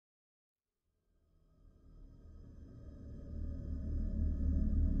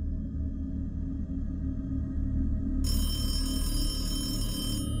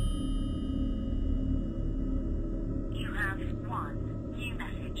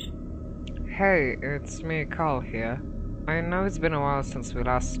Hey, it's me, Carl here. I know it's been a while since we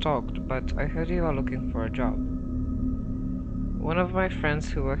last talked, but I heard you are looking for a job. One of my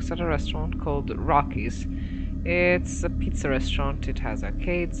friends who works at a restaurant called Rocky's. It's a pizza restaurant. It has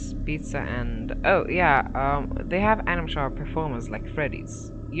arcades, pizza, and oh yeah, they have animatronic performers like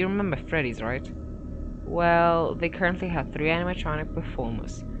Freddy's. You remember Freddy's, right? Well, they currently have three animatronic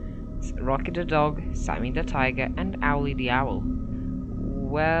performers: Rocky the dog, Sammy the tiger, and Owly the owl.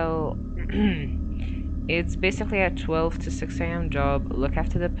 Well, it's basically a 12 to 6 a.m. job. Look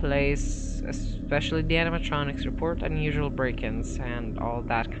after the place, especially the animatronics, report unusual break-ins, and all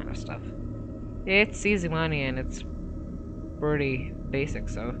that kind of stuff. It's easy money and it's pretty basic,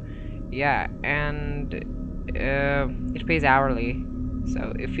 so yeah, and it pays hourly.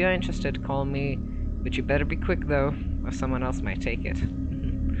 So if you're interested, call me, but you better be quick though, or someone else might take it.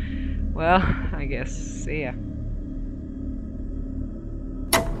 Well, I guess, see ya.